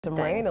Some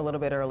rain a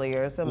little bit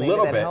earlier, so maybe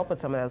that'll help with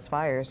some of those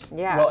fires.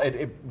 Yeah. Well,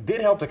 it did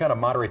help to kind of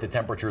moderate the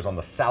temperatures on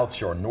the south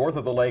shore. North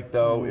of the lake,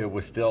 though, it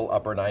was still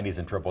upper 90s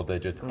and triple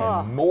digits,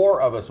 and more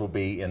of us will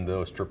be in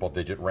those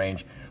triple-digit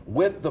range,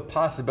 with the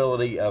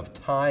possibility of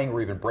tying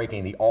or even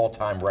breaking the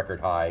all-time record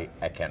high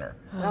at Kenner,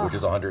 which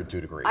is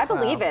 102 degrees. I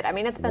believe it. I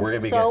mean, it's been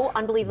so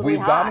unbelievably hot.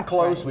 We've gotten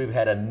close. We've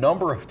had a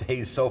number of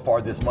days so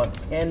far this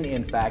month, 10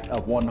 in fact,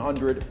 of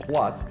 100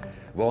 plus.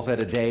 We also had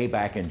a day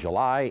back in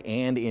July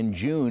and in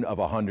June of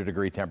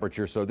 100-degree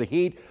temperature. So the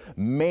heat,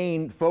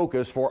 main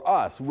focus for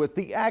us. With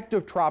the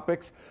active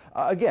tropics,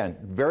 again,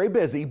 very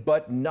busy,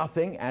 but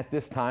nothing at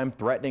this time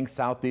threatening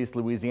southeast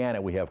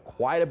Louisiana. We have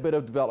quite a bit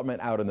of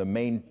development out in the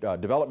main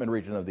development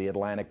region of the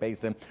Atlantic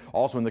Basin,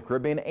 also in the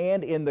Caribbean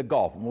and in the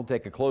Gulf. And we'll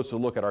take a closer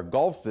look at our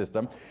Gulf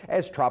system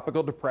as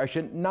Tropical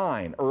Depression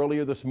 9.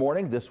 Earlier this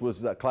morning, this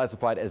was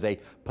classified as a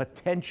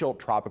potential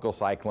tropical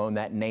cyclone.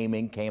 That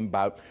naming came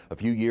about a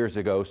few years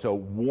ago.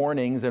 So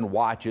warnings and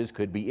watches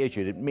could be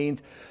issued. It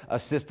means a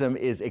system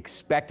is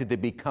expected to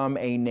become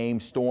a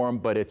named storm,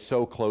 but it's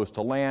so close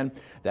to land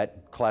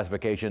that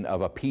classification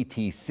of a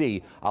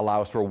PTC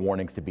allows for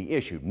warnings to be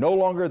issued. No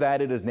longer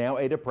that, it is now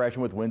a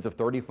depression with winds of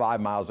 35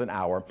 miles an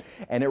hour,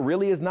 and it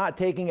really is not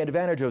taking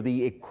advantage of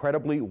the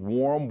incredibly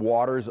warm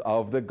waters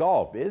of the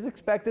Gulf. It is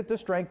expected to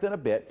strengthen a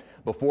bit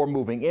before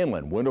moving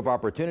inland. Window of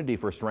opportunity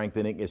for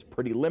strengthening is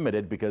pretty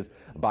limited because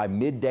by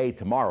midday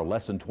tomorrow,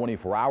 less than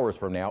 24 hours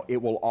from now, it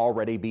will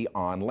already be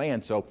on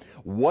land. So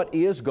what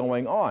is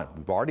going on?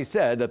 We've already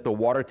said that the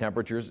water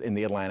temperatures in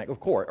the Atlantic, of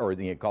course, or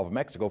the Gulf of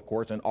Mexico, of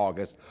course, in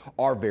August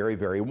are very,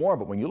 very warm.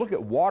 But when you look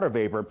at water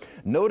vapor,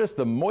 notice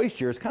the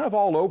moisture is kind of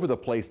all over the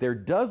place. There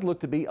does look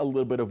to be a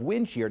little bit of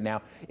wind shear.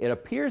 Now, it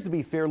appears to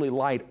be fairly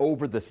light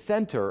over the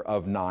center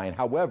of 9.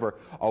 However,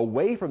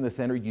 away from the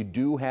center, you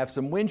do have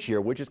some wind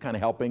shear, which is kind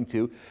of helping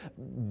to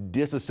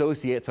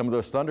disassociate some of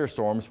those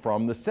thunderstorms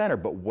from the center.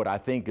 But what I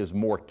think is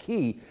more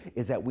key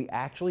is that we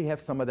actually have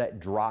some of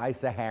that dry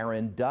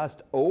Saharan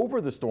dust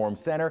over the storm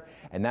center,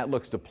 and that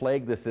looks to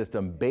plague the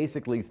system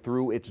basically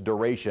through its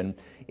duration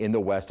in the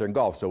western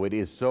Gulf. So it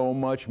is so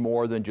much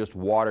more than just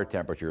water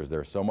temperatures.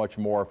 There's so much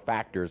more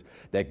factors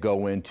that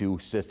go into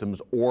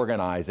systems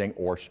organizing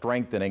or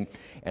strengthening,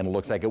 and it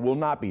looks like it will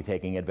not be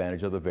taking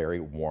advantage of the very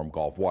warm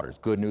Gulf waters.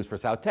 Good news for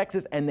South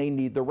Texas, and they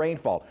need the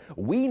rainfall.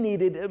 We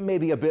needed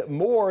maybe a bit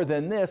more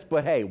than this,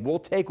 but hey, we'll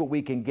take what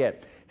we can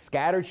get.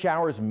 Scattered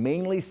showers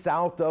mainly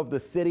south of the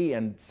city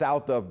and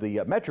south of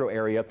the metro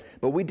area,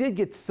 but we did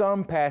get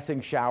some passing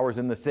showers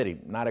in the city.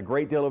 Not a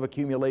great deal of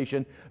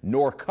accumulation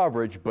nor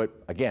coverage, but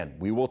again,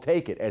 we will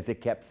take it as it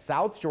kept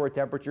south shore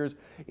temperatures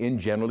in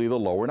generally the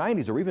lower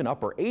 90s or even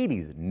upper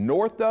 80s.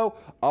 North, though,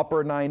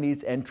 upper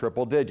 90s and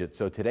triple digits.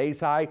 So today's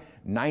high,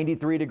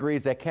 93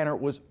 degrees at Kenner,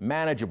 was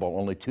manageable,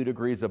 only 2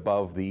 degrees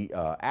above the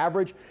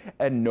average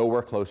and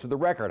nowhere close to the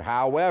record.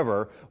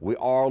 However, we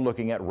are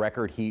looking at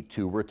record heat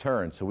to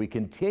return. So we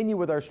continue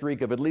with our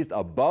streak of at least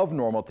above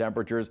normal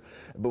temperatures,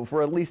 but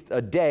for at least a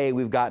day,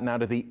 we've gotten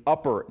out of the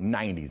upper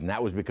 90s, and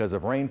that was because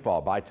of rainfall.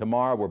 By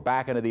tomorrow, we're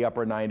back into the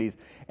upper 90s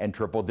and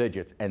triple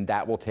digits, and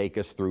that will take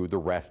us through the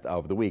rest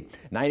of the week.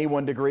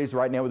 91 degrees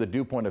right now with a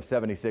dew point of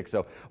 76,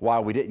 so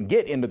while we didn't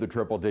get into the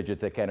triple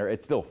digits at Kenner,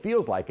 it still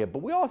feels like it,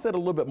 but we also had a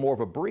little bit more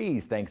of a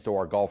breeze thanks to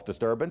our Gulf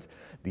disturbance.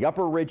 The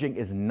upper ridging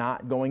is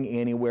not going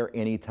anywhere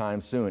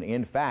anytime soon.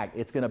 In fact,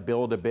 it's going to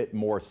build a bit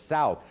more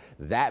south.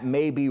 That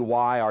may be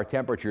why our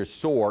temperatures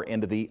soar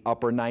into the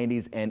upper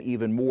 90s and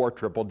even more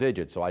triple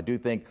digits. So I do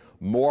think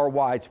more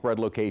widespread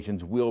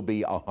locations will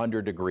be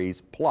 100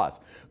 degrees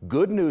plus.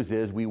 Good news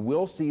is we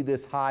will see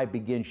this high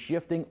begin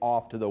shifting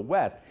off to the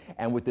west,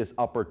 and with this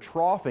upper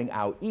troughing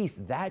out east,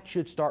 that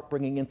should start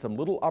bringing in some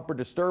little upper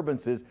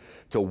disturbances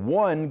to,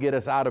 one, get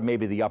us out of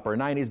maybe the upper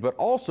 90s, but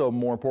also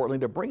more importantly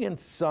to bring in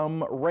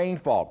some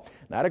rainfall.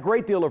 Not a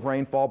great deal of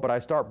rainfall, but I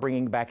start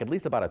bringing back at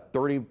least about a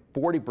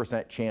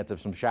 30–40% chance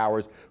of some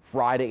showers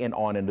Friday and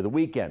on into the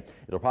weekend.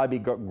 It'll probably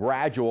be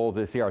gradual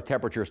to see our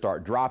temperature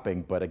start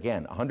dropping, but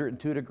again,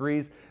 102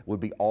 degrees would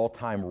be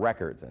all-time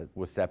records. It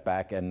was set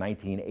back in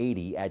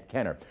 1980 at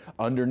Kenner.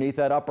 Underneath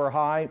that upper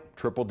high,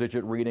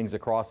 triple-digit readings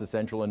across the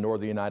central and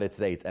northern United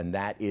States, and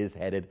that is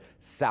headed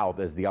south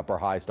as the upper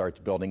high starts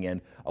building in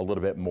a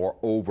little bit more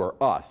over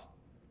us.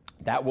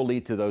 That will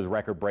lead to those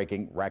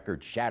record-breaking,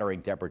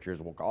 record-shattering temperatures,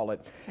 we'll call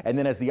it. And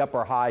then as the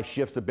upper high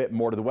shifts a bit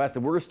more to the west,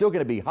 and we're still going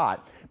to be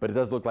hot, but it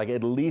does look like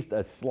at least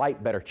a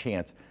slight better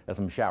chance of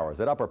some showers.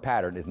 That upper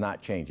pattern is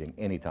not changing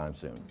anytime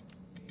soon.